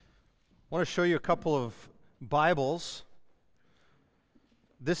I want to show you a couple of Bibles.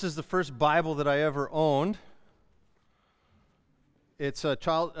 This is the first Bible that I ever owned. It's a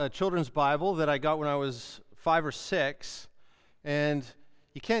children's Bible that I got when I was 5 or 6. And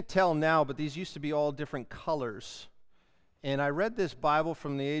you can't tell now, but these used to be all different colors. And I read this Bible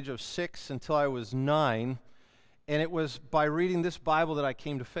from the age of 6 until I was 9. And it was by reading this Bible that I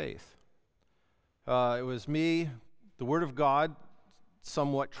came to faith. It was me, the Word of God,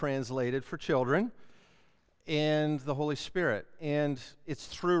 somewhat translated for children, and the Holy Spirit. And it's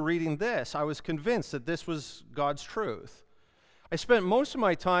through reading this, I was convinced that this was God's truth. I spent most of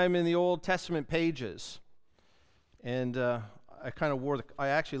my time in the Old Testament pages, and I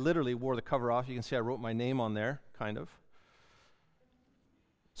actually literally wore the cover off. You can see I wrote my name on there, kind of.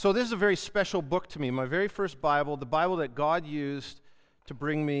 So this is a very special book to me, my very first Bible, the Bible that God used to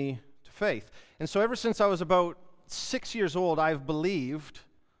bring me to faith. And so ever since I was about 6 years old, I've believed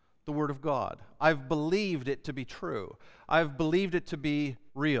the Word of God. I've believed it to be true. I've believed it to be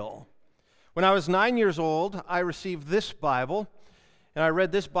real. When I was 9 years old, I received this Bible, and I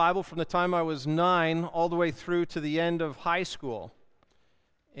read this Bible from the time I was 9 all the way through to the end of high school.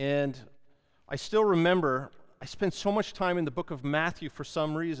 And I still remember, I spent so much time in the book of Matthew for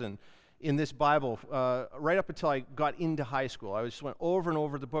some reason in this Bible, right up until I got into high school. I just went over and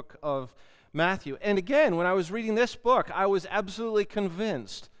over the book of Matthew. And again, when I was reading this book, I was absolutely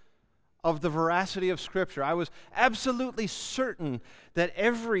convinced of the veracity of Scripture. I was absolutely certain that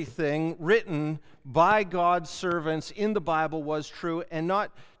everything written by God's servants in the Bible was true, and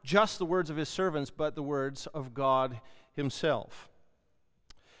not just the words of His servants, but the words of God Himself.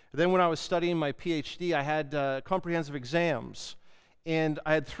 Then when I was studying my PhD, I had comprehensive exams. And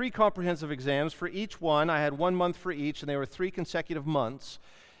I had 3 comprehensive exams. For each one, I had 1 month for each, and they were 3 consecutive months.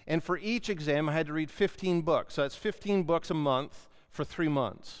 And for each exam, I had to read 15 books. So that's 15 books a month for 3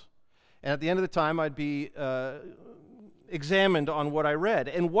 months. And at the end of the time, I'd be examined on what I read.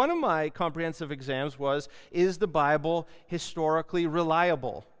 And one of my comprehensive exams was, is the Bible historically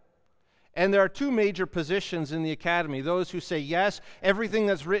reliable? And there are 2 major positions in the academy. Those who say, yes, everything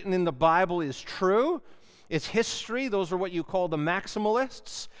that's written in the Bible is true. It's history. Those are what you call the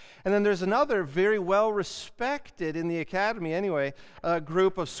maximalists. And then there's another very well respected in the academy anyway, a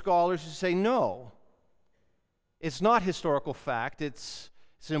group of scholars who say, no, it's not historical fact. It's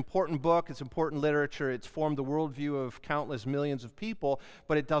an important book. It's important literature. It's formed the worldview of countless millions of people,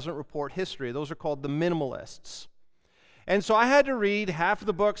 but it doesn't report history. Those are called the minimalists. And so I had to read half of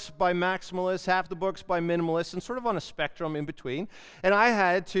the books by maximalists, half the books by minimalists, and sort of on a spectrum in between. And I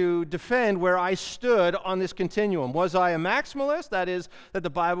had to defend where I stood on this continuum. Was I a maximalist, that is, that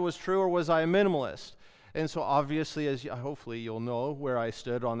the Bible was true, or was I a minimalist? And so obviously, hopefully you'll know where I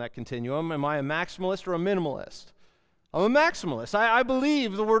stood on that continuum. Am I a maximalist or a minimalist? I'm a maximalist. I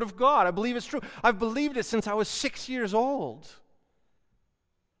believe the Word of God. I believe it's true. I've believed it since I was 6 years old.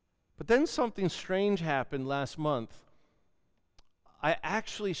 But then something strange happened last month. I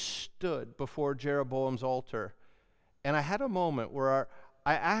actually stood before Jeroboam's altar, and I had a moment where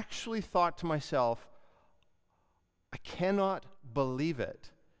I actually thought to myself, I cannot believe it.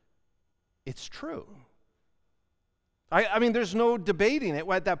 It's true. I mean, there's no debating it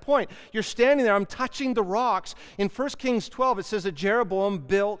at that point. You're standing there, I'm touching the rocks. In 1 Kings 12, it says that Jeroboam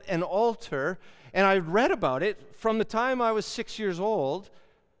built an altar, and I read about it from the time I was 6 years old.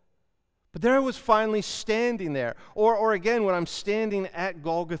 But there I was finally standing there. Or again, when I'm standing at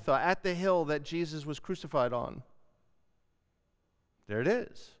Golgotha, at the hill that Jesus was crucified on. There it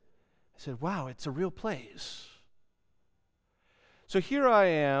is. I said, wow, it's a real place. So here I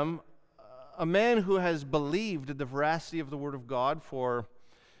am, a man who has believed the veracity of the Word of God for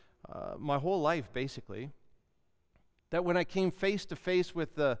my whole life, basically. That when I came face to face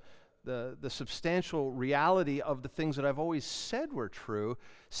with the substantial reality of the things that I've always said were true,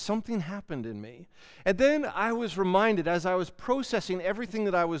 something happened in me. And then I was reminded, as I was processing everything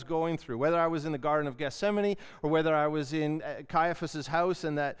that I was going through, whether I was in the Garden of Gethsemane, or whether I was in Caiaphas' house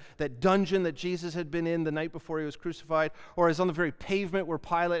and that dungeon that Jesus had been in the night before he was crucified, or as on the very pavement where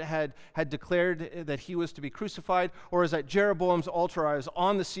Pilate had declared that he was to be crucified, or as at Jeroboam's altar, I was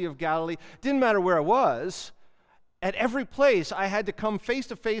on the Sea of Galilee. Didn't matter where I was. At every place, I had to come face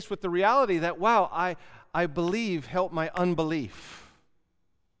to face with the reality that, wow, I believe, help my unbelief.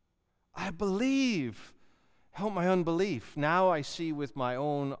 I believe, help my unbelief. Now I see with my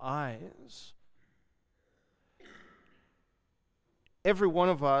own eyes. Every one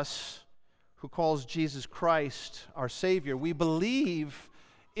of us who calls Jesus Christ our Savior, we believe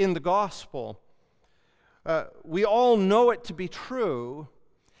in the gospel. We all know it to be true.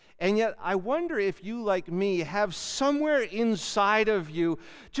 And yet, I wonder if you, like me, have somewhere inside of you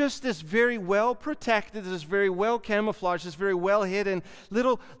just this very well protected, this very well camouflaged, this very well hidden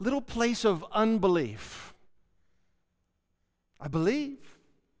little place of unbelief. I believe.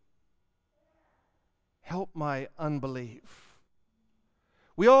 Help my unbelief.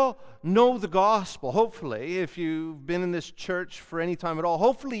 We all know the gospel, hopefully. If you've been in this church for any time at all,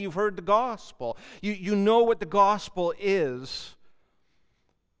 hopefully you've heard the gospel. You know what the gospel is.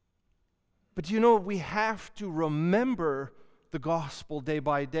 But do you know, we have to remember the gospel day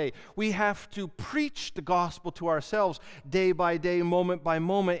by day. We have to preach the gospel to ourselves day by day, moment by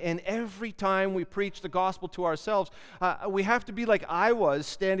moment. And every time we preach the gospel to ourselves, we have to be like I was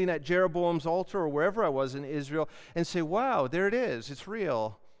standing at Jeroboam's altar or wherever I was in Israel and say, wow, there it is. It's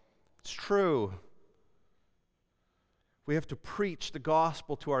real. It's true. We have to preach the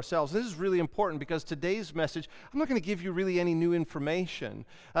gospel to ourselves. This is really important because today's message, I'm not going to give you really any new information,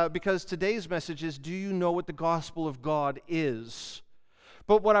 because today's message is, do you know what the gospel of God is?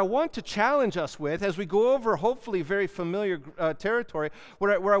 But what I want to challenge us with, as we go over hopefully very familiar territory,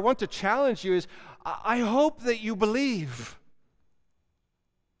 where I want to challenge you is, I hope that you believe.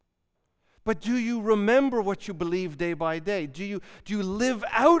 But do you remember what you believe day by day? Do you live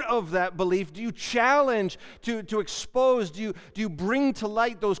out of that belief? Do you challenge, to expose? Do you bring to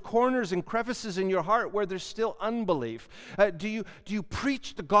light those corners and crevices in your heart where there's still unbelief? Do you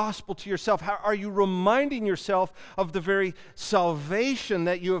preach the gospel to yourself? How are you reminding yourself of the very salvation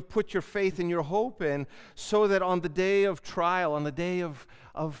that you have put your faith and your hope in, so that on the day of trial, on the day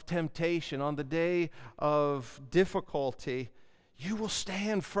of temptation, on the day of difficulty, you will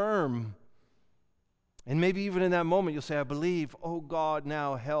stand firm? And maybe even in that moment you'll say, I believe. Oh God,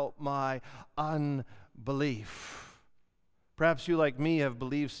 now help my unbelief. Perhaps you, like me, have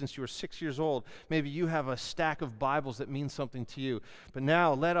believed since you were 6 years old. Maybe you have a stack of Bibles that mean something to you. But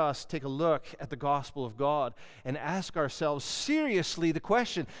now let us take a look at the gospel of God and ask ourselves seriously the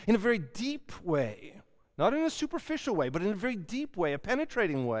question in a very deep way. Not in a superficial way, but in a very deep way, a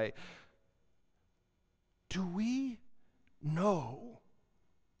penetrating way. Do we know,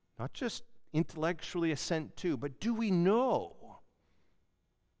 not just intellectually assent to, but do we know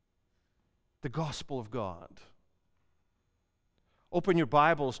the gospel of God? Open your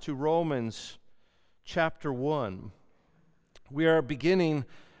Bibles to Romans chapter 1. We are beginning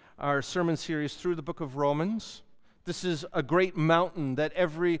our sermon series through the book of Romans. This is a great mountain that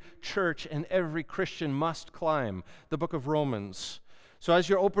every church and every Christian must climb, the book of Romans. So as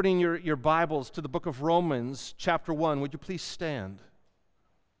you're opening your Bibles to the book of Romans chapter 1, would you please stand?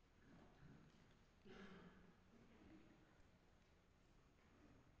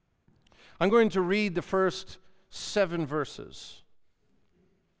 I'm going to read the first 7 verses.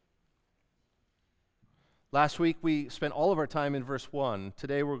 Last week we spent all of our time in verse 1.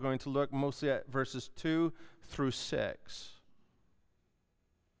 Today we're going to look mostly at verses 2 through 6.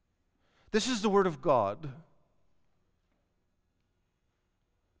 This is the word of God.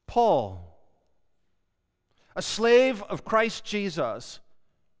 Paul, a slave of Christ Jesus,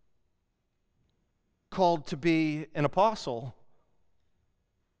 called to be an apostle,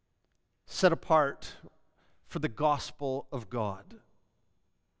 set apart for the gospel of God,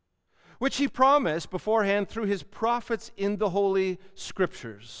 which he promised beforehand through his prophets in the Holy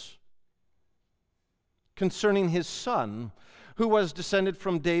Scriptures, concerning his Son, who was descended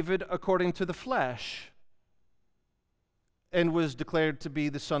from David according to the flesh, and was declared to be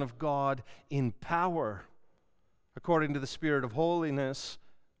the Son of God in power, according to the Spirit of holiness,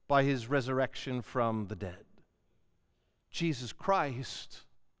 by his resurrection from the dead. Jesus Christ,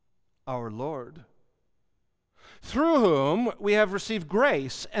 our Lord, through whom we have received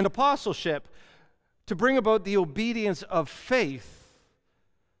grace and apostleship to bring about the obedience of faith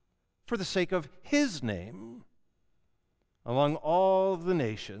for the sake of his name among all the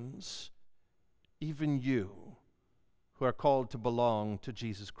nations, even you who are called to belong to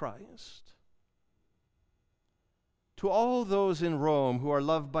Jesus Christ. To all those in Rome who are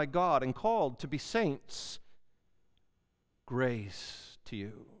loved by God and called to be saints, grace to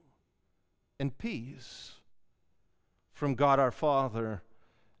you and peace from God our Father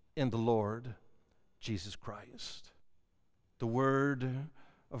and the Lord Jesus Christ. The Word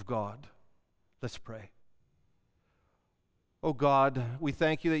of God. Let's pray. Oh God, we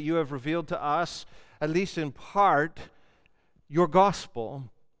thank you that you have revealed to us, at least in part, your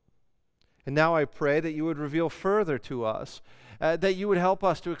gospel. And now I pray that you would reveal further to us, that you would help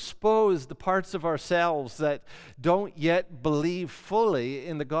us to expose the parts of ourselves that don't yet believe fully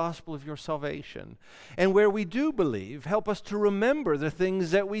in the gospel of your salvation. And where we do believe, help us to remember the things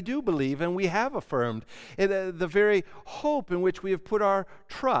that we do believe and we have affirmed, and the very hope in which we have put our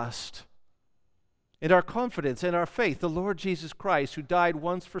trust and our confidence and our faith, the Lord Jesus Christ, who died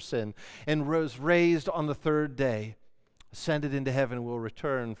once for sin and was raised on the third day, ascended into heaven, will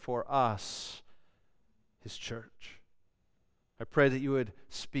return for us, his church. I pray that you would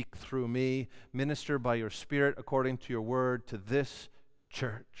speak through me, minister by your Spirit according to your word to this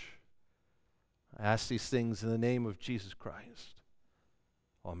church. I ask these things in the name of Jesus Christ.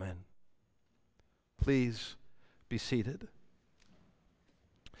 Amen. Please be seated.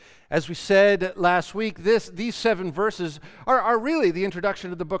 As we said last week, these 7 verses are really the introduction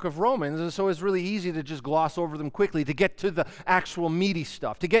to the book of Romans, and so it's really easy to just gloss over them quickly to get to the actual meaty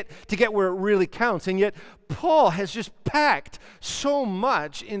stuff, to get where it really counts. And yet, Paul has just packed so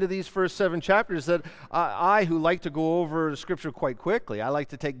much into these first 7 chapters that I, who like to go over the Scripture quite quickly, I like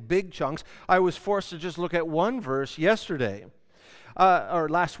to take big chunks, I was forced to just look at one verse yesterday. Or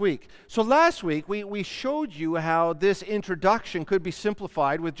last week. So last week, we showed you how this introduction could be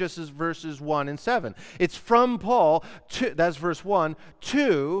simplified with just as verses 1 and 7. It's from Paul, that's verse 1,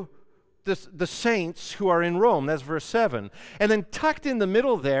 to the saints who are in Rome, that's verse 7. And then tucked in the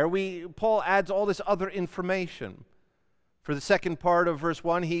middle there, Paul adds all this other information. For the second part of verse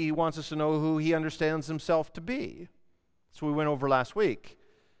 1, he wants us to know who he understands himself to be. So we went over last week.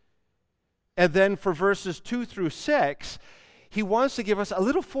 And then for verses 2 through 6, he wants to give us a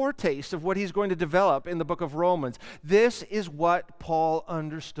little foretaste of what he's going to develop in the book of Romans. This is what Paul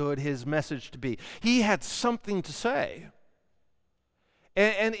understood his message to be. He had something to say.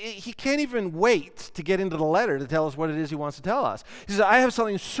 And he can't even wait to get into the letter to tell us what it is he wants to tell us. He says, I have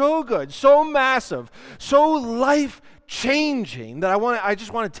something so good, so massive, so life-changing that I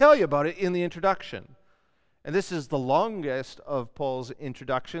just want to tell you about it in the introduction. And this is the longest of Paul's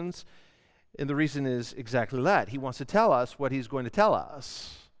introductions. And the reason is exactly that. He wants to tell us what he's going to tell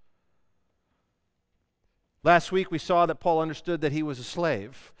us. Last week we saw that Paul understood that he was a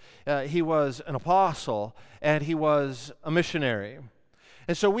slave. He was an apostle, and he was a missionary.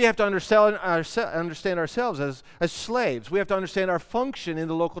 And so we have to understand ourselves as slaves. We have to understand our function in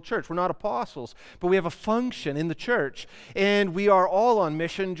the local church. We're not apostles, but we have a function in the church. And we are all on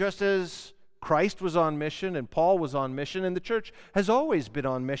mission, just as Christ was on mission and Paul was on mission, and the church has always been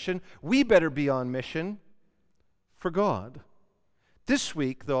on mission. We better be on mission for God. This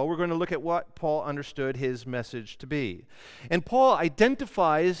week, though, we're going to look at what Paul understood his message to be. And Paul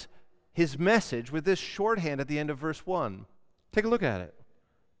identifies his message with this shorthand at the end of verse 1. Take a look at it.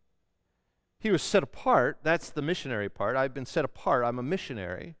 He was set apart. That's the missionary part. I've been set apart. I'm a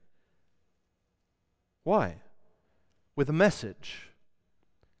missionary. Why? With a message.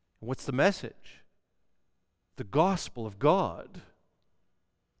 What's the message? The gospel of God.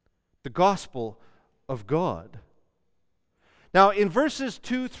 The gospel of God. Now, in verses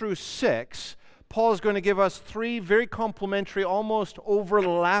 2 through 6, Paul is going to give us 3 very complementary, almost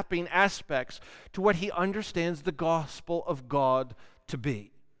overlapping aspects to what he understands the gospel of God to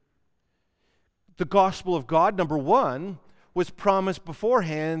be. The gospel of God, number 1, was promised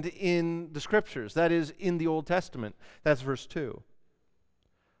beforehand in the Scriptures. That is, in the Old Testament. That's verse 2.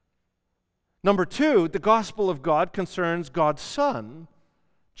 Number 2, the gospel of God concerns God's Son,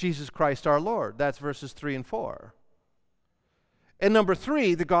 Jesus Christ our Lord. That's verses 3 and 4. And number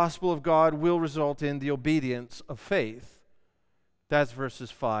 3, the gospel of God will result in the obedience of faith. That's verses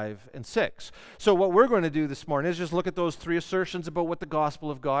 5 and 6. So what we're going to do this morning is just look at those 3 assertions about what the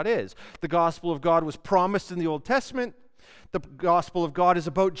gospel of God is. The gospel of God was promised in the Old Testament. The gospel of God is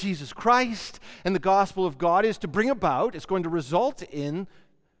about Jesus Christ. And the gospel of God is to bring about, it's going to result in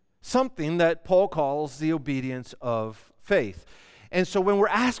something that Paul calls the obedience of faith. And so when we're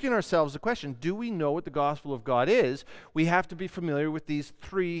asking ourselves the question, do we know what the gospel of God is? We have to be familiar with these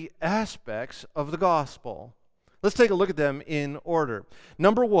 3 aspects of the gospel. Let's take a look at them in order.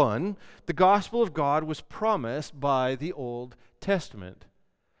 Number 1, the gospel of God was promised by the Old Testament.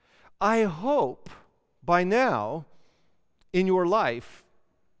 I hope by now in your life,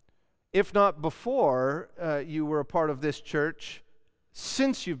 if not before you were a part of this church,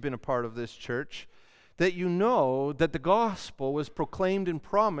 since you've been a part of this church, that you know that the gospel was proclaimed and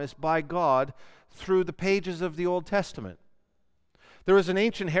promised by God through the pages of the Old Testament. There was an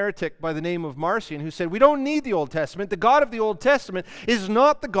ancient heretic by the name of Marcion who said, we don't need the Old Testament. The God of the Old Testament is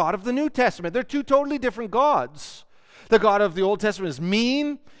not the God of the New Testament. They're 2 totally different gods. The God of the Old Testament is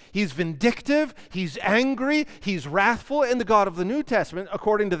mean, he's vindictive, he's angry, he's wrathful, and the God of the New Testament,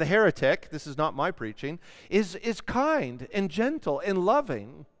 according to the heretic, this is not my preaching, is kind and gentle and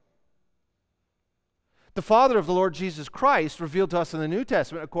loving. The Father of the Lord Jesus Christ, revealed to us in the New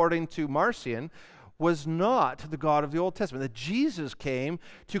Testament, according to Marcion, was not the God of the Old Testament. That Jesus came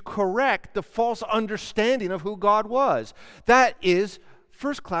to correct the false understanding of who God was. That is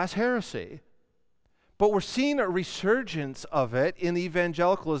first-class heresy. But we're seeing a resurgence of it in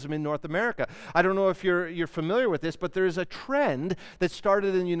evangelicalism in North America. I don't know if you're familiar with this, but there is a trend that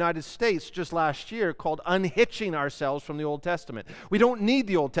started in the United States just last year called unhitching ourselves from the Old Testament. We don't need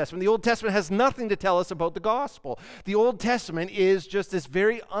the Old Testament. The Old Testament has nothing to tell us about the gospel. The Old Testament is just this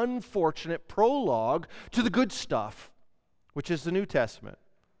very unfortunate prologue to the good stuff, which is the New Testament.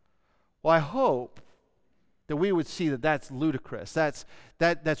 Well, I hope that we would see that that's ludicrous, that's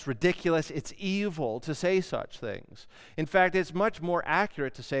ridiculous, it's evil to say such things. In fact, it's much more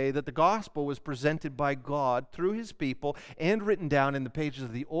accurate to say that the gospel was presented by God through his people and written down in the pages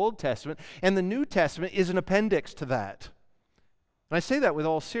of the Old Testament, and the New Testament is an appendix to that. And I say that with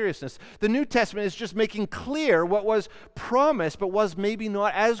all seriousness. The New Testament is just making clear what was promised, but was maybe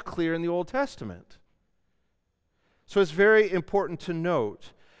not as clear in the Old Testament. So it's very important to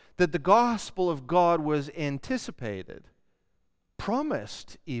note that the gospel of God was anticipated,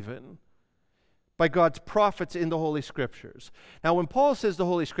 promised even, by God's prophets in the Holy Scriptures. Now, when Paul says the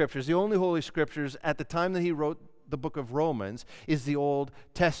Holy Scriptures, the only Holy Scriptures at the time that he wrote the book of Romans is the Old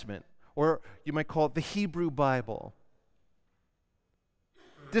Testament, or you might call it the Hebrew Bible.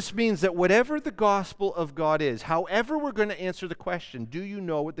 This means that whatever the gospel of God is, however we're going to answer the question, do you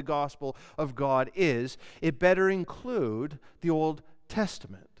know what the gospel of God is, it better include the Old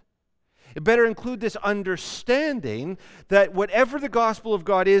Testament. It better include this understanding that whatever the gospel of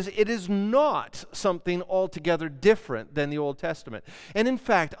God is, it is not something altogether different than the Old Testament. And in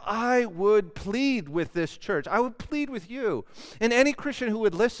fact, I would plead with this church, I would plead with you, and any Christian who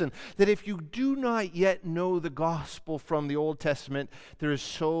would listen, that if you do not yet know the gospel from the Old Testament, there is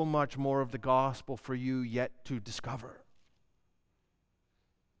so much more of the gospel for you yet to discover.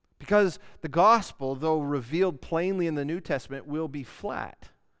 Because the gospel, though revealed plainly in the New Testament, will be flat,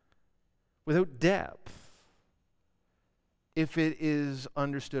 without depth, if it is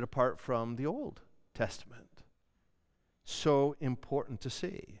understood apart from the Old Testament. So important to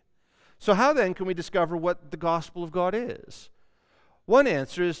see. So how then can we discover what the gospel of God is? One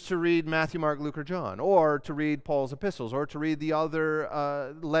answer is to read Matthew, Mark, Luke, or John, or to read Paul's epistles, or to read the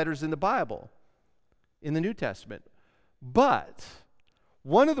other letters in the Bible, in the New Testament. But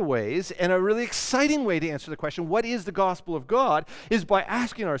one of the ways, and a really exciting way to answer the question, what is the gospel of God, is by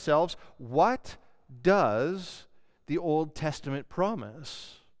asking ourselves, what does the Old Testament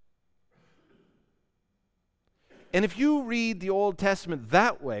promise? And if you read the Old Testament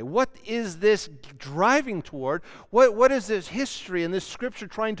that way, what is this driving toward? What is this history and this scripture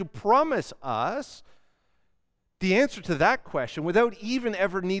trying to promise us? The answer to that question, without even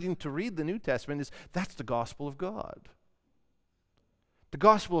ever needing to read the New Testament, is that's the gospel of God. The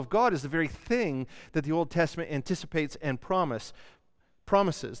gospel of God is the very thing that the Old Testament anticipates and promises.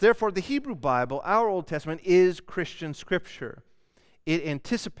 Therefore, the Hebrew Bible, our Old Testament, is Christian scripture. It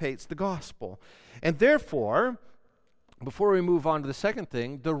anticipates the gospel. And therefore, before we move on to the second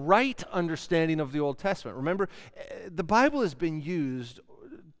thing, the right understanding of the Old Testament. Remember, the Bible has been used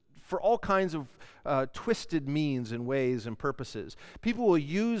for all kinds of twisted means and ways and purposes. People will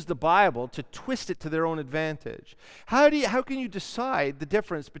use the Bible to twist it to their own advantage. How can you decide the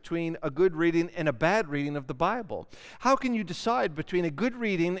difference between a good reading and a bad reading of the Bible? How can you decide between a good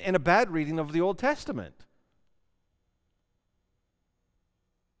reading and a bad reading of the Old Testament?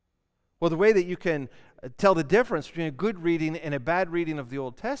 Well, the way that you can tell the difference between a good reading and a bad reading of the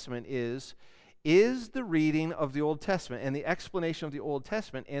Old Testament is the reading of the Old Testament and the explanation of the Old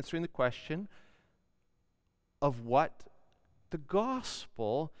Testament answering the question of what the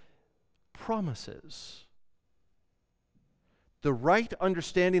gospel promises. The right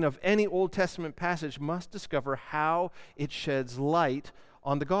understanding of any Old Testament passage must discover how it sheds light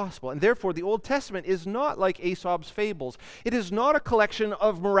on the gospel. And therefore, the Old Testament is not like Aesop's fables. It is not a collection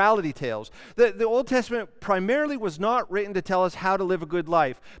of morality tales. The Old Testament primarily was not written to tell us how to live a good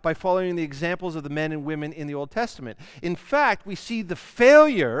life by following the examples of the men and women in the Old Testament. In fact, we see the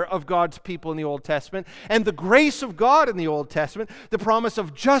failure of God's people in the Old Testament and the grace of God in the Old Testament, the promise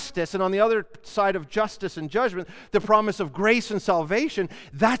of justice, and on the other side of justice and judgment, the promise of grace and salvation.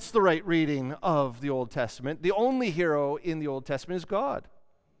 That's the right reading of the Old Testament. The only hero in the Old Testament is God.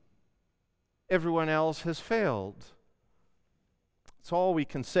 Everyone else has failed. That's all we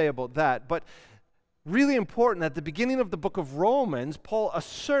can say about that. But Really important, at the beginning of the book of Romans, Paul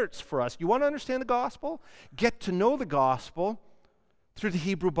asserts for us, you want to understand the gospel? Get to know the gospel through the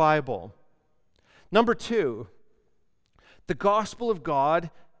Hebrew Bible. Number two, the gospel of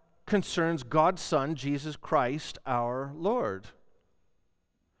God concerns God's Son, Jesus Christ, our Lord.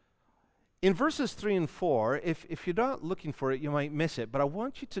 In verses 3 and 4, if you're not looking for it, you might miss it, but I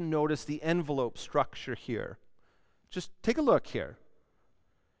want you to notice the envelope structure here. Just take a look here.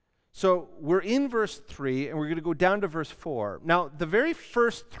 So we're in verse 3, and we're going to go down to verse 4. Now, the very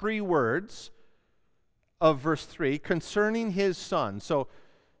first three words of verse 3, concerning his Son. So,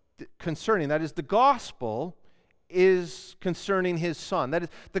 concerning, that is, the gospel is concerning his Son. That is,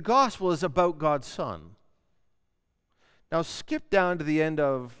 the gospel is about God's Son. Now, skip down to the end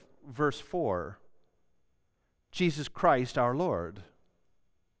of verse 4. Jesus Christ, our Lord.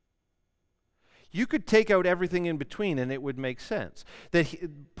 You could take out everything in between and it would make sense. That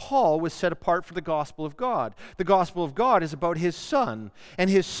Paul was set apart for the gospel of God. The gospel of God is about his Son, and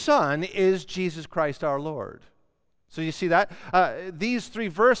his Son is Jesus Christ our Lord. So you see that? These three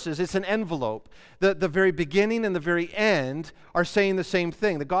verses, it's an envelope. The very beginning and the very end are saying the same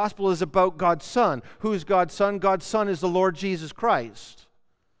thing. The gospel is about God's Son. Who is God's Son? God's Son is the Lord Jesus Christ.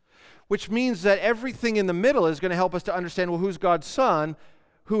 Which means that everything in the middle is going to help us to understand, well, who's God's Son?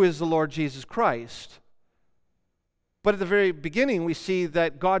 Who is the Lord Jesus Christ? But at the very beginning, we see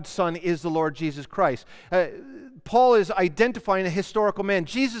that God's Son is the Lord Jesus Christ. Paul is identifying a historical man,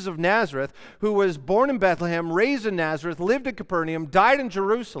 Jesus of Nazareth, who was born in Bethlehem, raised in Nazareth, lived in Capernaum, died in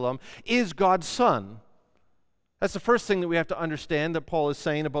Jerusalem, is God's Son. That's the first thing that we have to understand that Paul is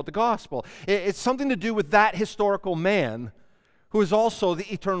saying about the gospel. It's something to do with that historical man who is also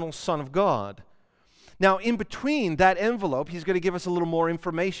the eternal Son of God. Now, in between that envelope, he's going to give us a little more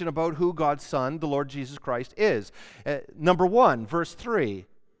information about who God's Son, the Lord Jesus Christ, is. Number 1, verse 3,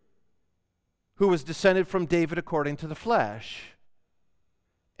 who was descended from David according to the flesh.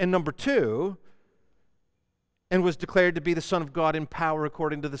 And number 2, and was declared to be the Son of God in power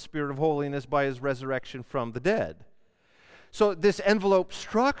according to the Spirit of holiness by his resurrection from the dead. So this envelope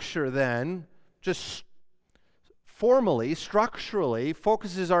structure then just formally, structurally,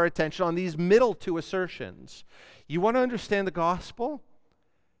 focuses our attention on these middle two assertions. You want to understand the gospel?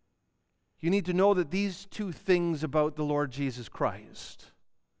 You need to know that these two things about the Lord Jesus Christ.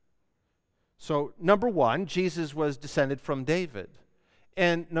 So, number 1, Jesus was descended from David.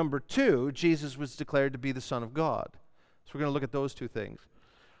 And number 2, Jesus was declared to be the Son of God. So we're going to look at those two things.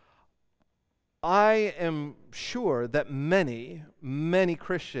 I am sure that many, many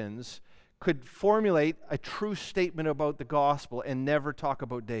Christians could formulate a true statement about the gospel and never talk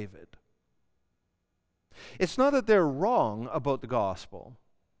about David. It's not that they're wrong about the gospel,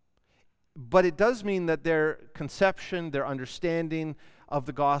 but it does mean that their conception, their understanding of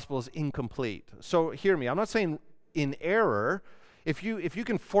the gospel is incomplete. So hear me, I'm not saying in error. If you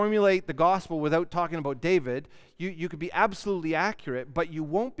can formulate the gospel without talking about David, you could be absolutely accurate, but you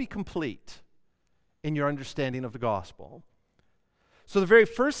won't be complete in your understanding of the gospel. So the very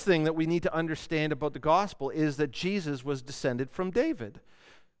first thing that we need to understand about the gospel is that Jesus was descended from David.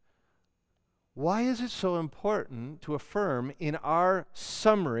 Why is it so important to affirm in our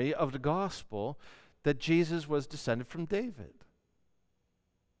summary of the gospel that Jesus was descended from David?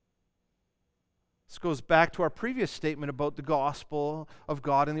 This goes back to our previous statement about the gospel of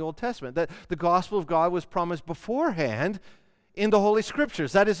God in the Old Testament, that the gospel of God was promised beforehand in the Holy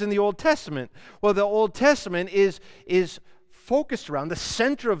Scriptures. That is in the Old Testament. Well, the Old Testament is focused around, the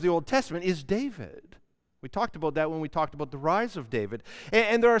center of the Old Testament is David. We talked about that when we talked about the rise of David.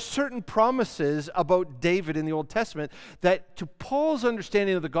 And there are certain promises about David in the Old Testament that, to Paul's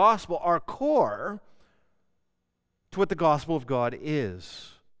understanding of the gospel, are core to what the gospel of God is.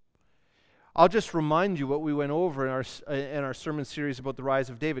 I'll just remind you what we went over in our sermon series about the rise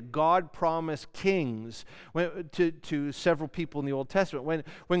of David. God promised kings to several people in the Old Testament.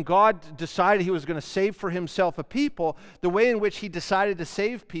 When God decided he was going to save for himself a people, the way in which he decided to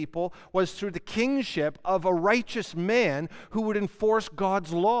save people was through the kingship of a righteous man who would enforce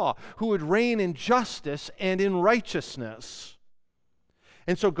God's law, who would reign in justice and in righteousness.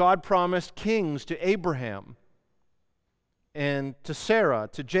 And so God promised kings to Abraham, and to Sarah,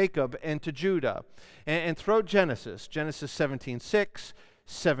 to Jacob, and to Judah. And throughout Genesis 17:6,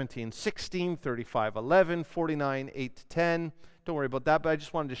 17:16, 35:11, 49, 8-10. Don't worry about that, but I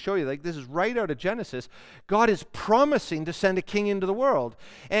just wanted to show you, this is right out of Genesis. God is promising to send a king into the world.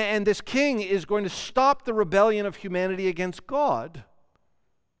 And this king is going to stop the rebellion of humanity against God.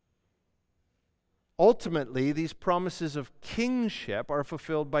 Ultimately, these promises of kingship are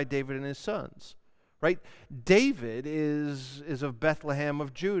fulfilled by David and his sons. Right? David is of Bethlehem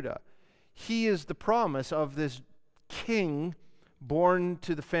of Judah. he is the promise of this king born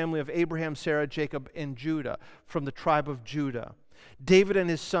to the family of Abraham, Sarah, Jacob, and Judah, from the tribe of Judah. David and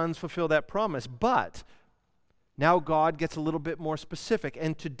his sons fulfill that promise, but now God gets a little bit more specific.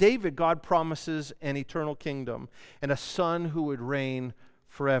 And to David, God promises an eternal kingdom and a son who would reign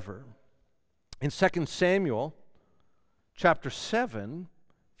forever. In 2 Samuel chapter 7,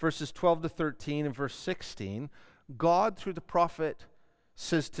 verses 12 to 13 and verse 16, God, through the prophet,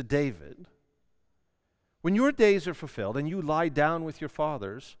 says to David, "When your days are fulfilled and you lie down with your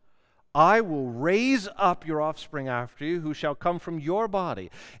fathers, I will raise up your offspring after you, who shall come from your body,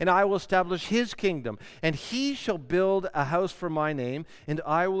 and I will establish his kingdom, and he shall build a house for my name, and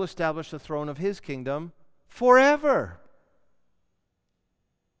I will establish the throne of his kingdom forever."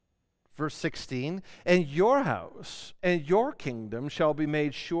 Verse 16, "And your house and your kingdom shall be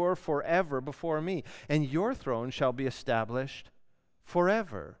made sure forever before me, and your throne shall be established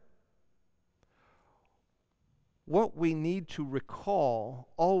forever." What we need to recall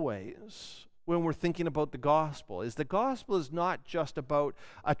always when we're thinking about the gospel is not just about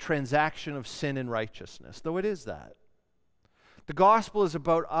a transaction of sin and righteousness, though it is that. The gospel is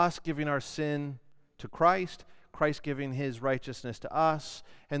about us giving our sin to Christ, Christ giving his righteousness to us,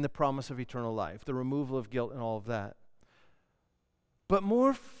 and the promise of eternal life, the removal of guilt and all of that. But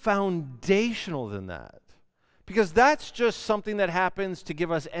more foundational than that, because that's just something that happens to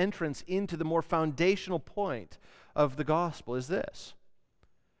give us entrance into the more foundational point of the gospel, is this,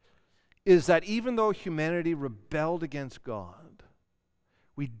 is that even though humanity rebelled against God,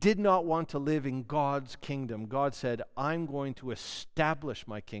 we did not want to live in God's kingdom. God said, "I'm going to establish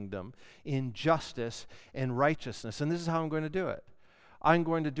my kingdom in justice and righteousness, and this is how I'm going to do it. I'm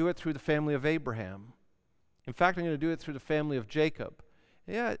going to do it through the family of Abraham. In fact, I'm going to do it through the family of Jacob.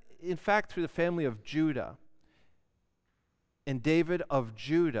 Yeah, in fact, through the family of Judah. And David of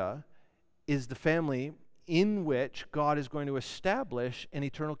Judah is the family in which God is going to establish an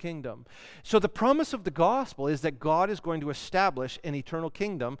eternal kingdom." So the promise of the gospel is that God is going to establish an eternal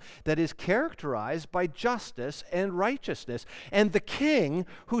kingdom that is characterized by justice and righteousness. And the king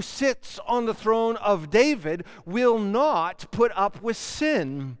who sits on the throne of David will not put up with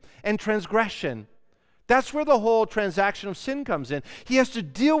sin and transgression. That's where the whole transaction of sin comes in. He has to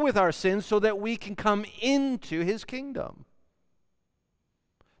deal with our sins so that we can come into his kingdom.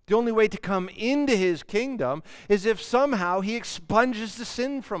 The only way to come into his kingdom is if somehow he expunges the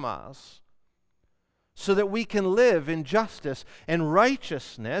sin from us so that we can live in justice and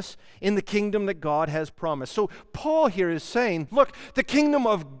righteousness in the kingdom that God has promised. So Paul here is saying, look, the kingdom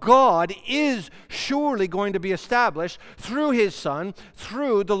of God is surely going to be established through his Son,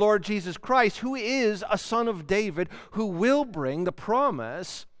 through the Lord Jesus Christ, who is a son of David, who will bring the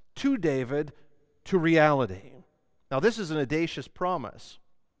promise to David to reality. Now, this is an audacious promise.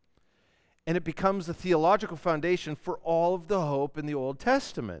 And it becomes the theological foundation for all of the hope in the Old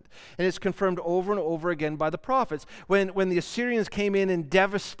Testament. And it's confirmed over and over again by the prophets. When the Assyrians came in and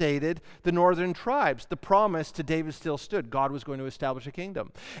devastated the northern tribes, the promise to David still stood. God was going to establish a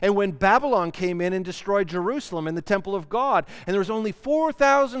kingdom. And when Babylon came in and destroyed Jerusalem and the temple of God, and there was only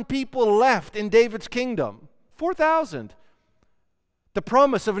 4,000 people left in David's kingdom, 4,000, the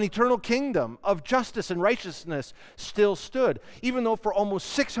promise of an eternal kingdom of justice and righteousness still stood. Even though for almost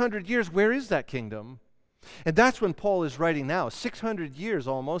 600 years, where is that kingdom? And that's when Paul is writing now, 600 years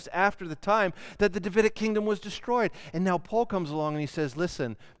almost after the time that the Davidic kingdom was destroyed. And now Paul comes along and he says,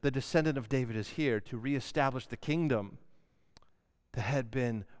 listen, the descendant of David is here to reestablish the kingdom that had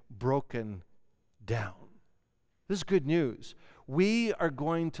been broken down. This is good news. We are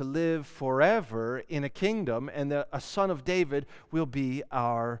going to live forever in a kingdom, and a son of David will be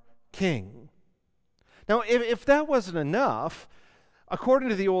our king. Now, if that wasn't enough, according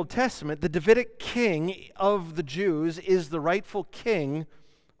to the Old Testament, the Davidic king of the Jews is the rightful king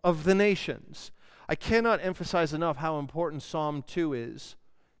of the nations. I cannot emphasize enough how important Psalm 2 is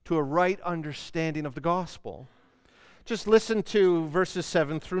to a right understanding of the gospel. Just listen to verses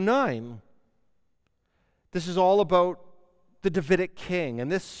 7 through 9. This is all about the Davidic king,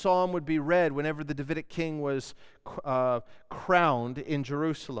 and this psalm would be read whenever the Davidic king was crowned in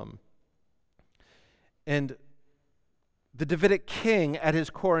Jerusalem. And the Davidic king at his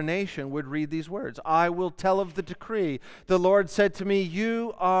coronation would read these words, "I will tell of the decree. The Lord said to me,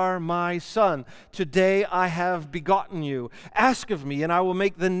 you are my son. Today I have begotten you. Ask of me, and I will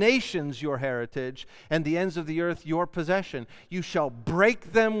make the nations your heritage, and the ends of the earth your possession. You shall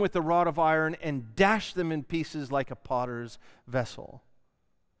break them with a rod of iron and dash them in pieces like a potter's vessel."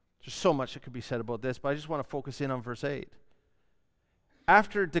 There's so much that could be said about this, but I just want to focus in on verse 8.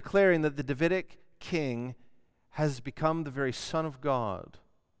 After declaring that the Davidic king has become the very Son of God,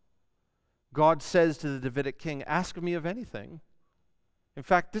 God says to the Davidic king, ask of me of anything. In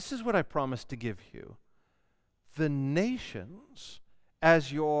fact, this is what I promise to give you. The nations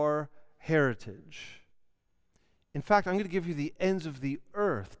as your heritage. In fact, I'm going to give you the ends of the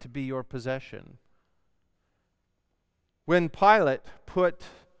earth to be your possession. When Pilate put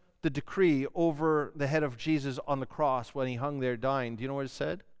the decree over the head of Jesus on the cross when he hung there dying, do you know what it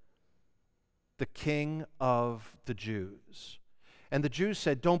said? The King of the Jews. And the Jews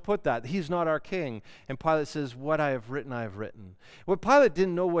said, don't put that. He's not our king. And Pilate says, what I have written, I have written. Well, Pilate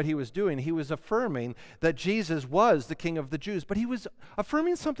didn't know what he was doing. He was affirming that Jesus was the King of the Jews, but he was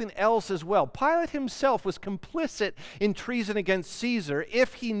affirming something else as well. Pilate himself was complicit in treason against Caesar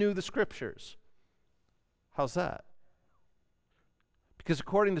if he knew the Scriptures. How's that? Because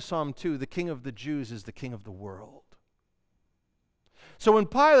according to Psalm 2, the King of the Jews is the King of the world. So when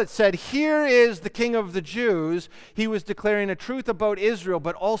Pilate said, here is the King of the Jews, he was declaring a truth about Israel,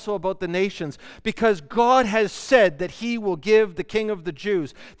 but also about the nations, because God has said that he will give the King of the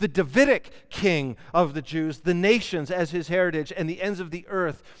Jews, the Davidic King of the Jews, the nations as his heritage and the ends of the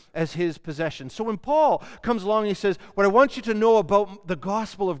earth as his possession. So when Paul comes along and he says, what I want you to know about the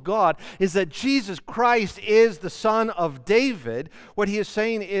gospel of God is that Jesus Christ is the Son of David, what he is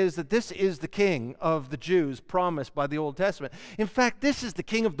saying is that this is the King of the Jews promised by the Old Testament. In fact, this is the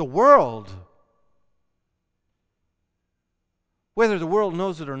King of the world, whether the world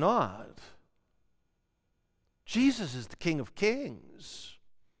knows it or not. Jesus is the King of kings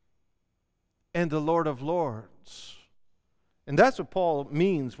and the Lord of lords. And that's what Paul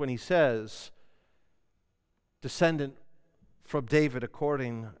means when he says, descendant from David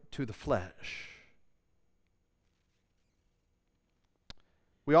according to the flesh.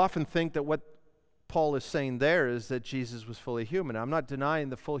 We often think that what Paul is saying there is that Jesus was fully human. I'm not denying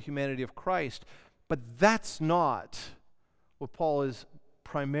the full humanity of Christ, but that's not what Paul is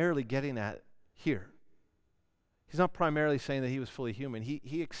primarily getting at here. He's not primarily saying that he was fully human.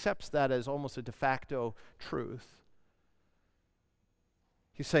 He accepts that as almost a de facto truth.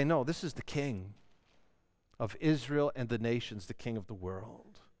 He's saying, no, this is the King of Israel and the nations, the King of the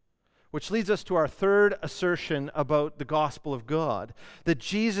world. Which leads us to our third assertion about the gospel of God, that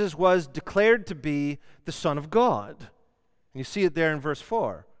Jesus was declared to be the Son of God. And you see it there in verse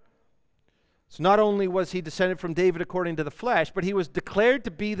 4. So not only was he descended from David according to the flesh, but he was declared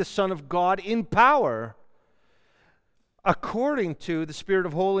to be the Son of God in power, according to the Spirit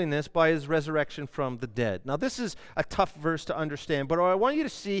of holiness by his resurrection from the dead. Now this is a tough verse to understand, but what I want you to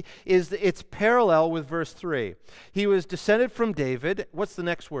see is that it's parallel with verse 3. He was descended from David. What's the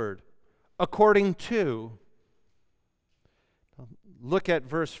next word? According to. Look at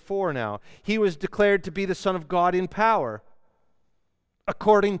verse 4 now. He was declared to be the Son of God in power,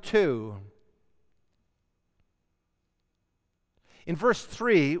 according to. In verse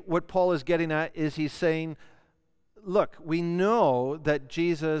 3, what Paul is getting at is he's saying, look, we know that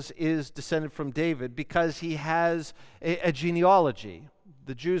Jesus is descended from David because he has a genealogy.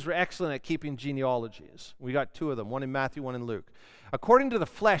 The Jews were excellent at keeping genealogies. We got two of them, one in Matthew, one in Luke. According to the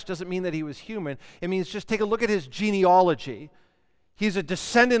flesh doesn't mean that he was human. It means just take a look at his genealogy. He's a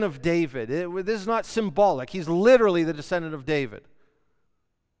descendant of David. This is not symbolic. He's literally the descendant of David.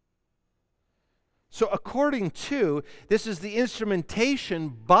 So according to, this is the instrumentation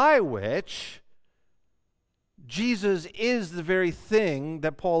by which Jesus is the very thing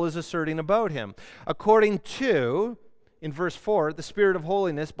that Paul is asserting about him. According to, in verse 4, the Spirit of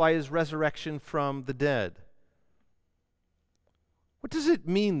holiness by his resurrection from the dead. What does it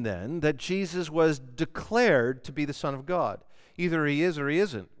mean then that Jesus was declared to be the Son of God? Either he is or he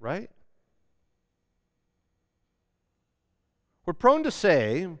isn't, right? We're prone to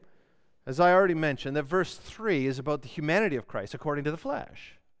say, as I already mentioned, that verse 3 is about the humanity of Christ according to the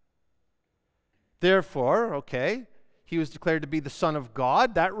flesh. Therefore, okay, he was declared to be the Son of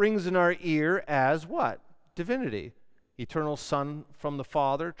God. That rings in our ear as what? Divinity. Eternal Son from the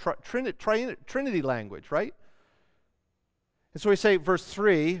Father. Trinity language, right? And so we say verse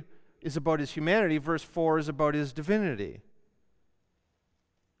 3 is about his humanity. Verse 4 is about his divinity.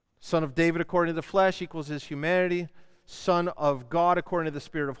 Son of David according to the flesh equals his humanity. Son of God according to the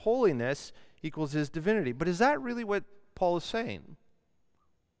Spirit of holiness equals his divinity. But is that really what Paul is saying?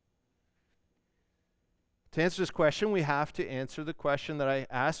 To answer this question, we have to answer the question that I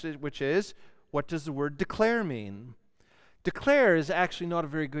asked, which is, what does the word declare mean? Declare is actually not a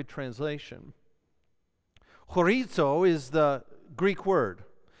very good translation. Chorizo is the Greek word.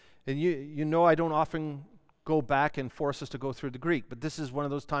 And you know I don't often go back and force us to go through the Greek, but this is one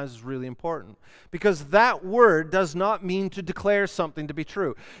of those times that's really important because that word does not mean to declare something to be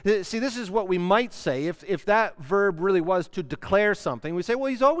true. See, this is what we might say if that verb really was to declare something. We say, well,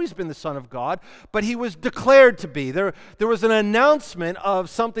 he's always been the Son of God, but he was declared to be. There was an announcement of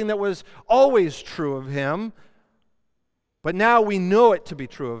something that was always true of him, but now we know it to be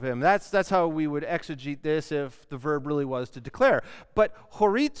true of him. That's how we would exegete this if the verb really was to declare. But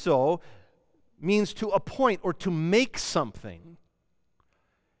horizo means to appoint or to make something.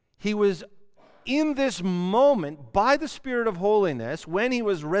 He was in this moment, by the Spirit of holiness, when he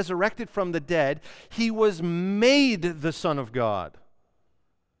was resurrected from the dead, he was made the Son of God.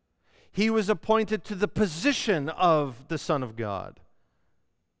 He was appointed to the position of the Son of God.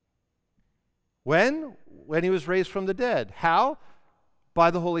 When? When he was raised from the dead. How? By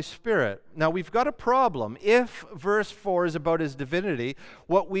the Holy Spirit. Now, we've got a problem. If verse 4 is about his divinity,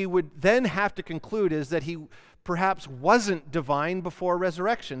 what we would then have to conclude is that he perhaps wasn't divine before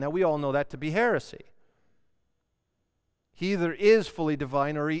resurrection. Now, we all know that to be heresy. He either is fully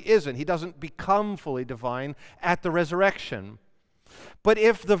divine or he isn't. He doesn't become fully divine at the resurrection. But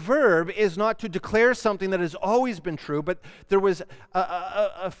if the verb is not to declare something that has always been true, but there was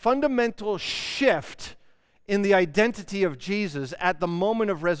a fundamental shift in the identity of Jesus at the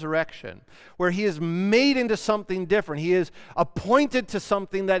moment of resurrection, where he is made into something different. He is appointed to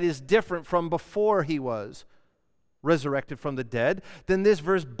something that is different from before he was resurrected from the dead, then this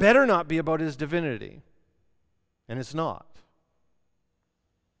verse better not be about his divinity. And it's not.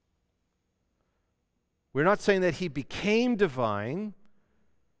 We're not saying that he became divine.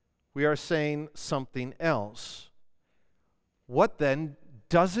 We are saying something else. What then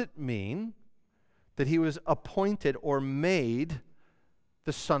does it mean that he was appointed or made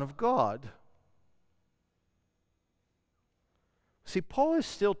the Son of God? See, Paul is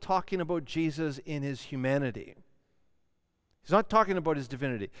still talking about Jesus in his humanity. He's not talking about his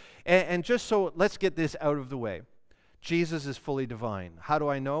divinity. And just so, let's get this out of the way. Jesus is fully divine. How do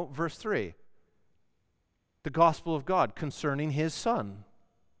I know? Verse 3. The gospel of God concerning his Son.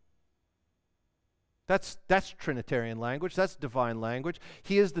 That's Trinitarian language. That's divine language.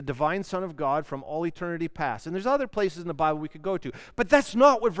 He is the divine Son of God from all eternity past. And there's other places in the Bible we could go to. But that's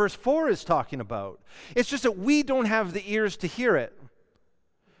not what verse 4 is talking about. It's just that we don't have the ears to hear it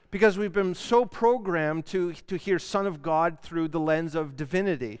because we've been so programmed to hear Son of God through the lens of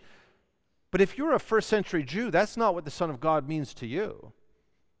divinity. But if you're a first century Jew, that's not what the Son of God means to you.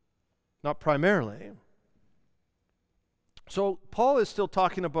 Not primarily. So Paul is still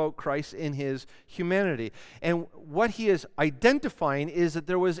talking about Christ in his humanity. And what he is identifying is that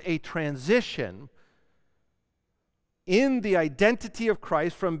there was a transition in the identity of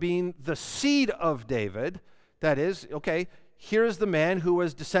Christ from being the seed of David. That is, okay, here's the man who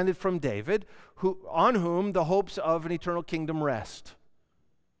was descended from David, on whom the hopes of an eternal kingdom rest.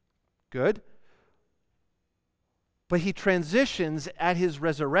 Good. But he transitions at his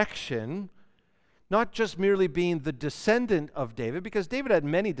resurrection, not just merely being the descendant of David, because David had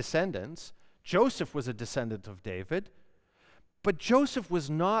many descendants. Joseph was a descendant of David. But Joseph was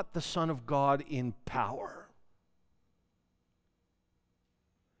not the Son of God in power.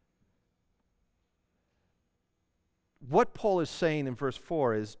 What Paul is saying in verse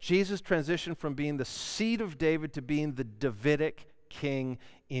 4 is Jesus transitioned from being the seed of David to being the Davidic king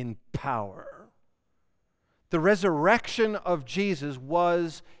in power. The resurrection of Jesus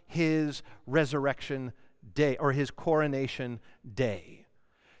was his resurrection day, or his coronation day.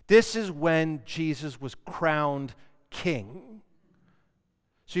 This is when Jesus was crowned king.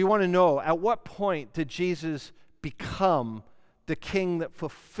 So you want to know, at what point did Jesus become the king that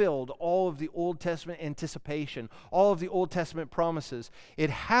fulfilled all of the Old Testament anticipation, all of the Old Testament promises? It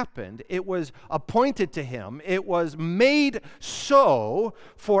happened. It was appointed to him. It was made so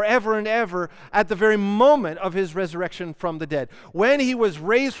forever and ever at the very moment of his resurrection from the dead. When he was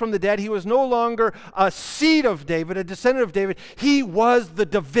raised from the dead, he was no longer a seed of David, a descendant of David. He was the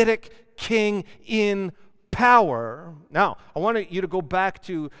Davidic king in power. Now, I want you to go back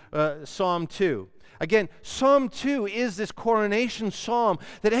to Psalm 2. Again, Psalm 2 is this coronation psalm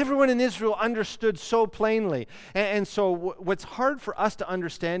that everyone in Israel understood so plainly. And so what's hard for us to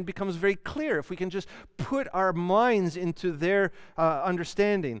understand becomes very clear if we can just put our minds into their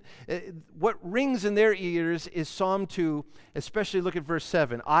understanding. What rings in their ears is Psalm 2, especially look at verse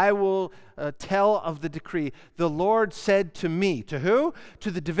 7. I will tell of the decree. The Lord said to me, to who?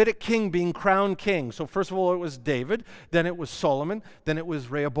 To the Davidic king being crowned king. So first of all, it was David, then it was Solomon, then it was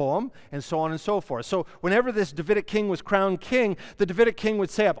Rehoboam, and so on and so forth. So whenever this Davidic king was crowned king, the Davidic king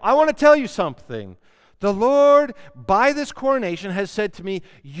would say up, I want to tell you something. The Lord, by this coronation, has said to me,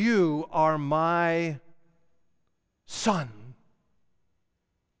 you are my Son.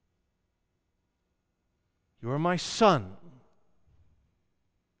 You are my son.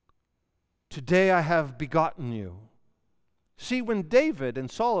 Today I have begotten you. See, when David and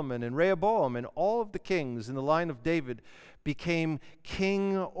Solomon and Rehoboam and all of the kings in the line of David became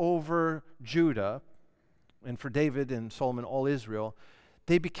king over Judah, and for David and Solomon, all Israel,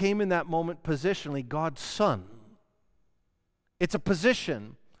 they became in that moment positionally God's son. It's a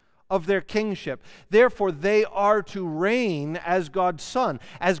position of their kingship. Therefore, they are to reign as God's son,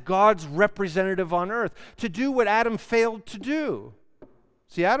 as God's representative on earth, to do what Adam failed to do.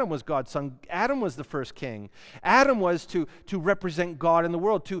 See, Adam was God's son. Adam was the first king. Adam was to represent God in the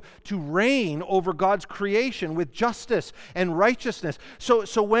world, to reign over God's creation with justice and righteousness.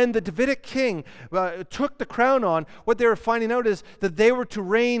 So when the Davidic king took the crown on, what they were finding out is that they were to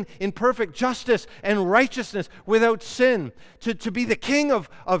reign in perfect justice and righteousness without sin. To be the king of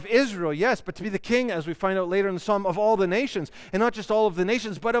Israel, yes, but to be the king, as we find out later in the Psalm, of all the nations. And not just all of the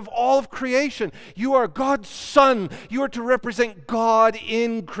nations, but of all of creation. You are God's son. You are to represent God in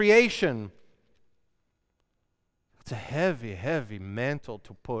creation. It's a heavy, heavy mantle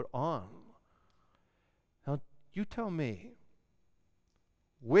to put on. Now, you tell me,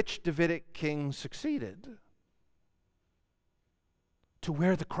 which Davidic king succeeded to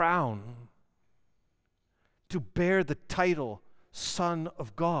wear the crown, to bear the title Son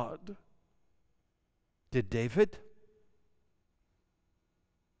of God? Did David?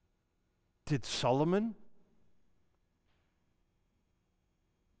 Did Solomon?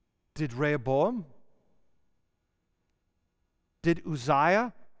 Did Rehoboam? Did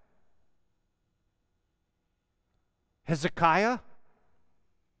Uzziah? Hezekiah?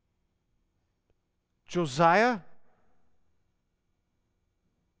 Josiah?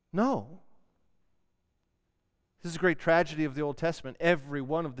 No. This is a great tragedy of the Old Testament. Every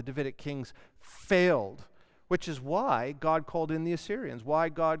one of the Davidic kings failed, which is why God called in the Assyrians, why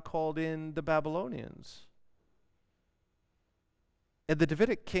God called in the Babylonians. And the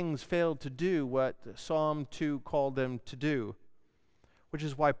Davidic kings failed to do what Psalm 2 called them to do, which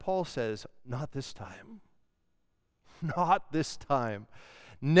is why Paul says, not this time. Not this time.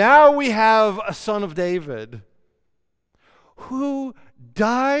 Now we have a son of David who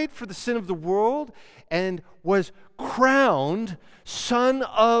died for the sin of the world and was crowned Son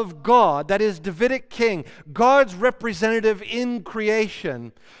of God, that is, Davidic king, God's representative in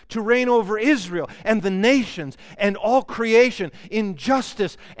creation, to reign over Israel and the nations and all creation in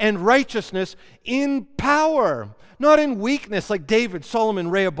justice and righteousness, in power. Not in weakness like David, Solomon,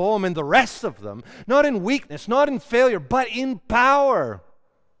 Rehoboam, and the rest of them. Not in weakness, not in failure, but in power.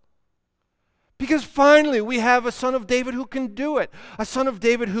 Because finally we have a son of David who can do it. A son of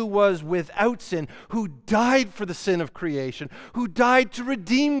David who was without sin, who died for the sin of creation, who died to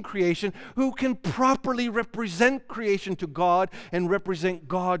redeem creation, who can properly represent creation to God and represent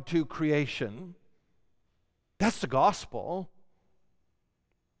God to creation. That's the gospel.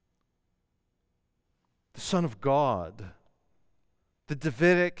 The Son of God, the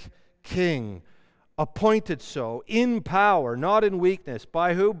Davidic king, appointed so in power, not in weakness.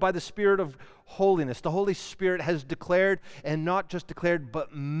 By who? By the Spirit of holiness. The Holy Spirit has declared, and not just declared,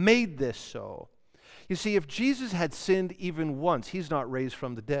 but made this so. You see, if Jesus had sinned even once, he's not raised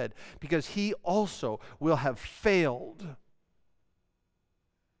from the dead, because he also will have failed.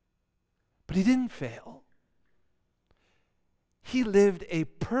 But he didn't fail. He lived a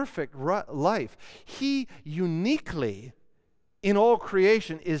perfect life. He uniquely, in all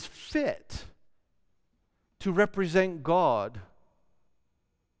creation, is fit to represent God,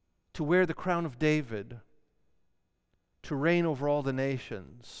 to wear the crown of David, to reign over all the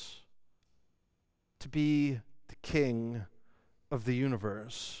nations, to be the king of the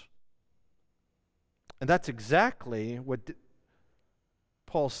universe. And that's exactly what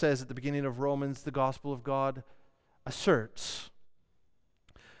Paul says at the beginning of Romans, the gospel of God asserts.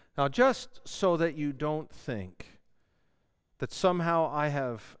 Now, just so that you don't think that somehow I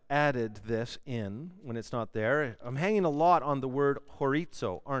have added this in when it's not there, I'm hanging a lot on the word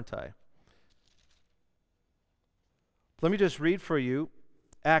horizo, aren't I? Let me just read for you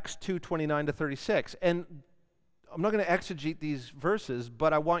Acts 2:29 to 36. And I'm not going to exegete these verses,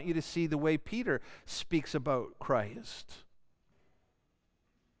 but I want you to see the way Peter speaks about Christ.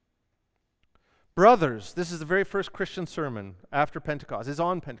 Brothers, this is the very first Christian sermon after Pentecost. It's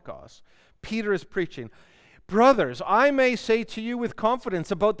on Pentecost. Peter is preaching. Brothers, I may say to you with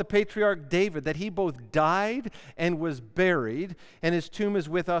confidence about the patriarch David that he both died and was buried, and his tomb is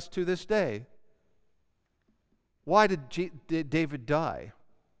with us to this day. Why did David die?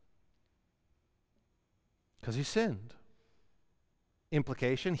 Because he sinned.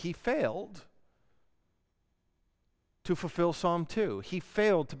 Implication, he failed. to fulfill Psalm 2. He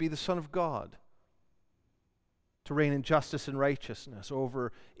failed to be the Son of God, to reign in justice and righteousness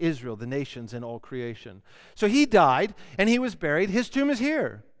over Israel, the nations, and all creation. So he died, and he was buried. His tomb is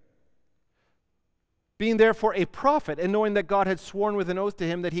here. Being therefore a prophet, and knowing that God had sworn with an oath to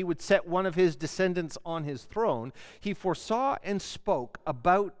him that he would set one of his descendants on his throne, he foresaw and spoke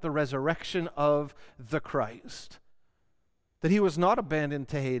about the resurrection of the Christ, that he was not abandoned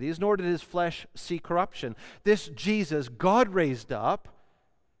to Hades, nor did his flesh see corruption. This Jesus God raised up,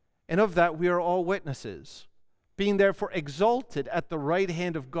 and of that we are all witnesses. Being therefore exalted at the right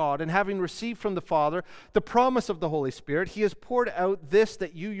hand of God, and having received from the Father the promise of the Holy Spirit, he has poured out this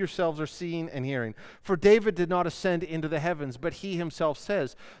that you yourselves are seeing and hearing. For David did not ascend into the heavens, but he himself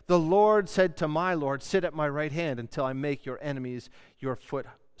says, "The Lord said to my Lord, sit at my right hand until I make your enemies your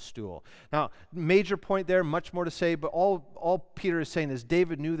footstool." Now, major point there, much more to say, but all Peter is saying is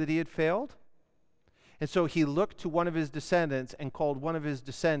David knew that he had failed. And so he looked to one of his descendants and called one of his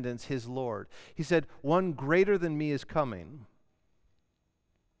descendants his Lord. He said, "One greater than me is coming."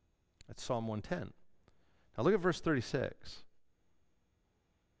 That's Psalm 110. Now look at verse 36.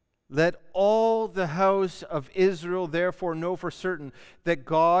 "Let all the house of Israel therefore know for certain that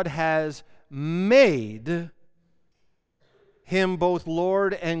God has made him both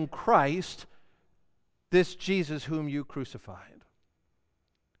Lord and Christ, this Jesus whom you crucified."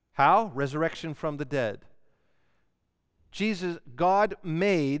 How? Resurrection from the dead. God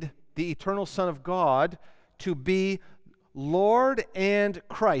made the eternal Son of God to be Lord and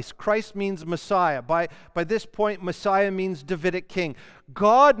Christ. Christ means Messiah. By this point, Messiah means Davidic king.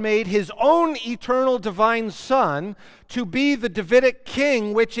 God made his own eternal divine Son to be the Davidic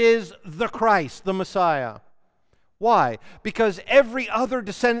king, which is the Christ, the Messiah. Why? Because every other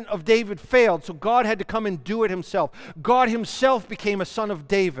descendant of David failed, so God had to come and do it himself. God himself became a son of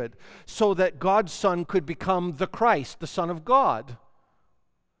David so that God's Son could become the Christ, the Son of God.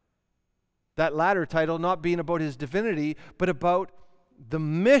 That latter title not being about his divinity, but about the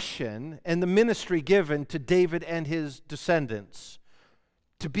mission and the ministry given to David and his descendants.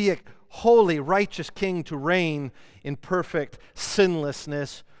 To be a holy, righteous king, to reign in perfect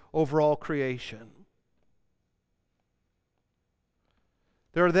sinlessness over all creation.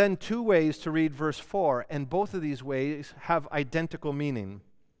 There are then two ways to read verse 4, and both of these ways have identical meaning.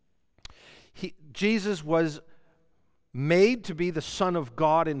 Jesus was made to be the Son of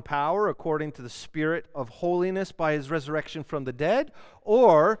God in power according to the Spirit of holiness by his resurrection from the dead,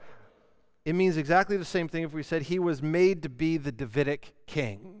 or it means exactly the same thing if we said he was made to be the Davidic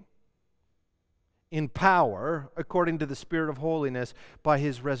king in power according to the Spirit of holiness by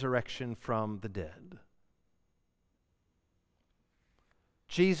his resurrection from the dead.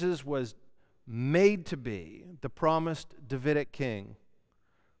 Jesus was made to be the promised Davidic king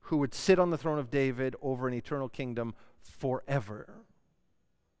who would sit on the throne of David over an eternal kingdom forever.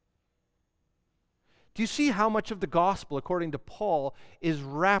 Do you see how much of the gospel, according to Paul, is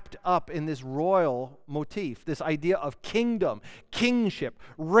wrapped up in this royal motif, this idea of kingdom, kingship,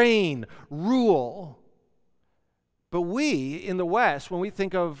 reign, rule? But we, in the West, when we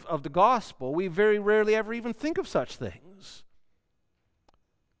think of the gospel, we very rarely ever even think of such things.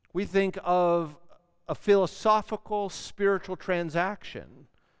 We think of a philosophical, spiritual transaction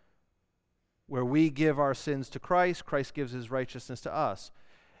where we give our sins to Christ, Christ gives his righteousness to us.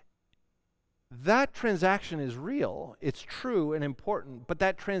 That transaction is real, it's true and important, but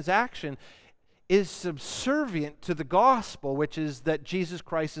that transaction is subservient to the gospel, which is that Jesus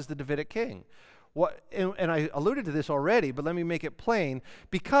Christ is the Davidic king. And I alluded to this already, but let me make it plain.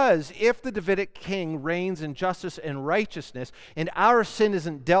 Because if the Davidic king reigns in justice and righteousness, and our sin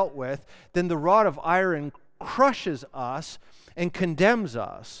isn't dealt with, then the rod of iron crushes us and condemns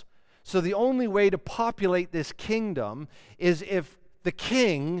us. So the only way to populate this kingdom is if the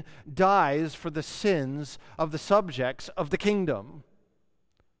king dies for the sins of the subjects of the kingdom.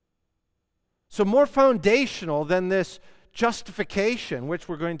 So more foundational than this justification, which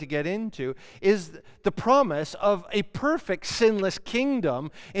we're going to get into, is the promise of a perfect sinless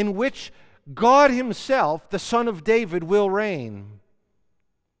kingdom in which God himself, the Son of David, will reign.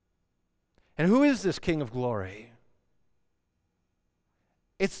 And who is this King of glory?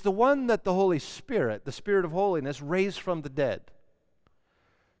 It's the one that the Holy Spirit, the Spirit of holiness, raised from the dead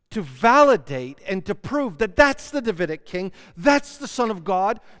to validate and to prove that that's the Davidic king, that's the Son of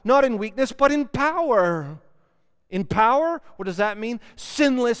God, not in weakness, but in power. In power, what does that mean?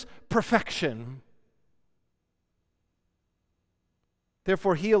 Sinless perfection.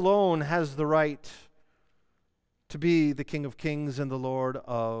 Therefore, he alone has the right to be the King of Kings and the Lord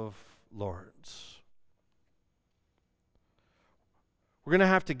of Lords. We're going to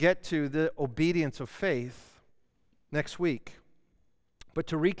have to get to the obedience of faith next week. But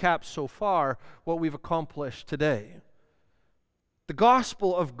to recap so far what we've accomplished today. The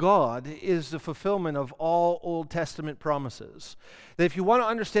gospel of God is the fulfillment of all Old Testament promises. That if you want to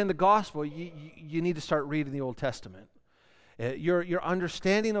understand the gospel, you need to start reading the Old Testament. Your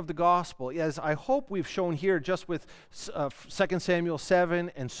understanding of the gospel, as I hope we've shown here just with 2 Samuel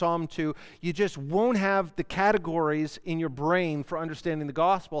 7 and Psalm 2, you just won't have the categories in your brain for understanding the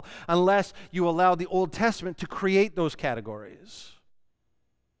gospel unless you allow the Old Testament to create those categories.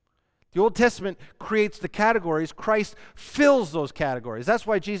 The Old Testament creates the categories. Christ fills those categories. That's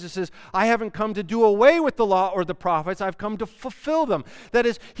why Jesus says, I haven't come to do away with the law or the prophets. I've come to fulfill them. That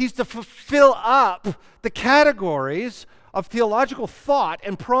is, he's to fill up the categories of theological thought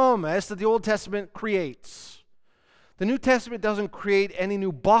and promise that the Old Testament creates. The New Testament doesn't create any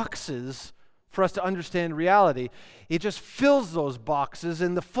new boxes for us to understand reality. It just fills those boxes,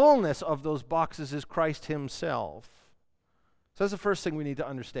 and the fullness of those boxes is Christ himself. So that's the first thing we need to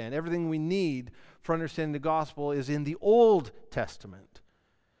understand. Everything we need for understanding the gospel is in the Old Testament.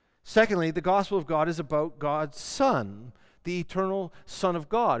 Secondly, the gospel of God is about God's Son, the eternal Son of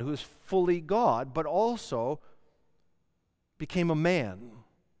God, who is fully God, but also became a man.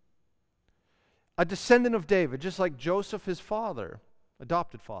 A descendant of David, just like Joseph, his father,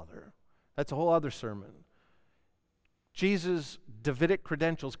 adopted father. That's a whole other sermon. Jesus' Davidic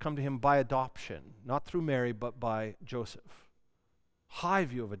credentials come to him by adoption, not through Mary, but by Joseph. High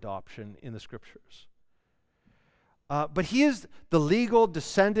view of adoption in the Scriptures. But he is the legal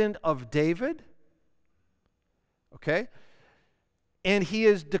descendant of David. Okay? And he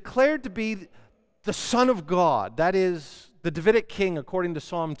is declared to be the Son of God. That is the Davidic king, according to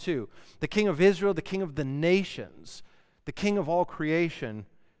Psalm 2. The king of Israel, the king of the nations, the king of all creation.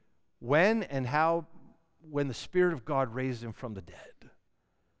 When and how? When the Spirit of God raised him from the dead.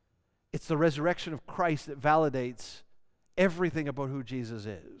 It's the resurrection of Christ that validates everything about who Jesus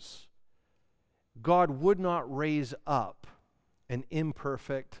is. God would not raise up an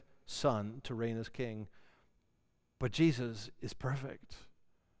imperfect son to reign as king, but Jesus is perfect,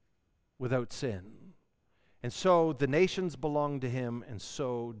 without sin. And so the nations belong to him, and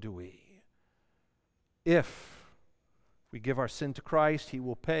so do we. If we give our sin to Christ, he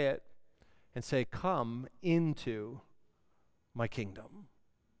will pay it and say, come into my kingdom.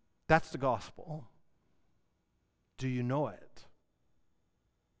 That's the gospel. Do you know it?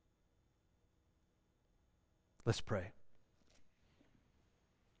 Let's pray.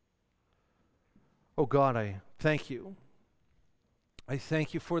 Oh God, I thank you. I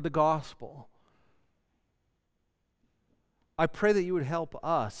thank you for the gospel. I pray that you would help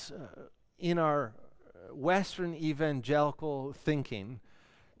us in our Western evangelical thinking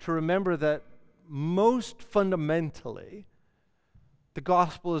to remember that most fundamentally, the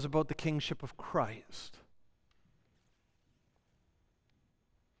gospel is about the kingship of Christ.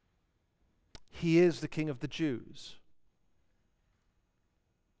 He is the King of the Jews.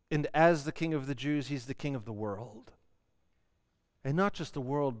 And as the King of the Jews, he's the King of the world. And not just the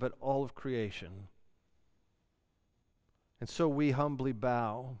world, but all of creation. And so we humbly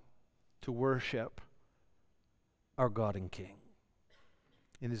bow to worship our God and King.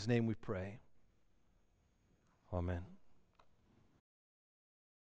 In his name we pray. Amen.